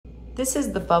This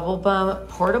is the Bubblebum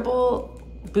portable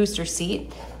booster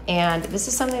seat. And this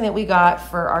is something that we got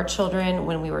for our children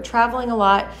when we were traveling a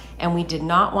lot and we did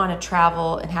not want to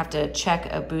travel and have to check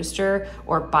a booster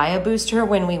or buy a booster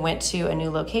when we went to a new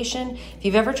location. If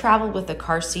you've ever traveled with a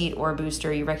car seat or a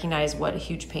booster, you recognize what a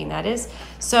huge pain that is.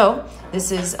 So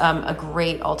this is a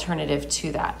great alternative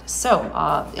to that.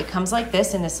 So it comes like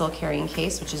this in this little carrying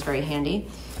case, which is very handy.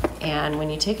 And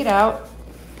when you take it out,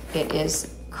 it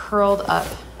is curled up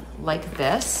like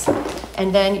this.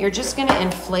 And then you're just gonna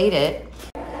inflate it.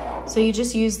 So you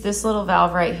just use this little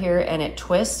valve right here and it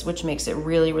twists, which makes it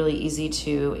really, really easy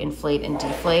to inflate and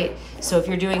deflate. So if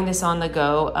you're doing this on the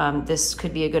go, this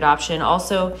could be a good option.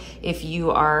 Also, if you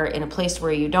are in a place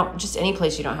where you don't, just any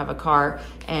place you don't have a car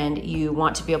and you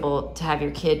want to be able to have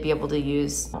your kid be able to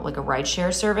use like a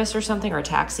rideshare service or something or a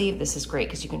taxi, this is great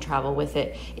because you can travel with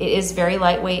it. It is very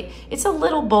lightweight. It's a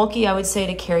little bulky, I would say,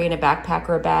 to carry in a backpack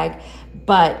or a bag,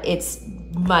 but it's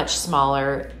much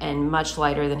smaller and much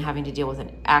lighter than having to deal with an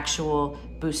actual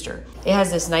booster. It has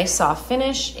this nice soft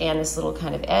finish and this little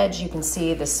kind of edge. You can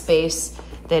see the space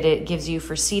that it gives you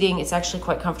for seating. It's actually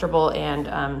quite comfortable and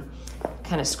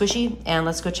kind of squishy. And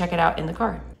let's go check it out in the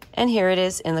car. And here it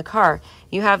is in the car.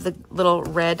 You have the little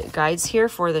red guides here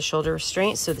for the shoulder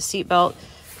restraint. So the seatbelt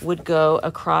would go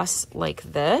across like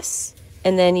this.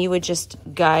 And then you would just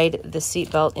guide the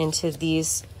seatbelt into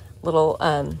these little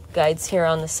guides here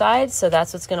on the side. So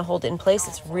that's what's gonna hold it in place.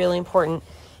 It's really important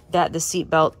that the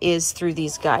seatbelt is through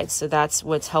these guides. So that's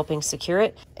what's helping secure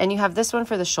it. And you have this one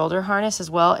for the shoulder harness as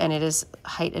well. And it is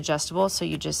height adjustable. So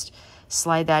you just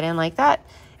slide that in like that.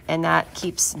 And that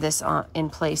keeps this in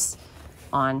place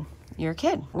on your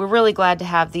kid. We're really glad to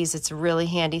have these. It's a really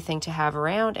handy thing to have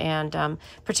around. And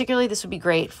particularly this would be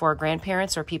great for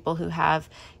grandparents or people who have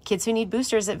kids who need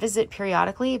boosters that visit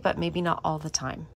periodically, but maybe not all the time.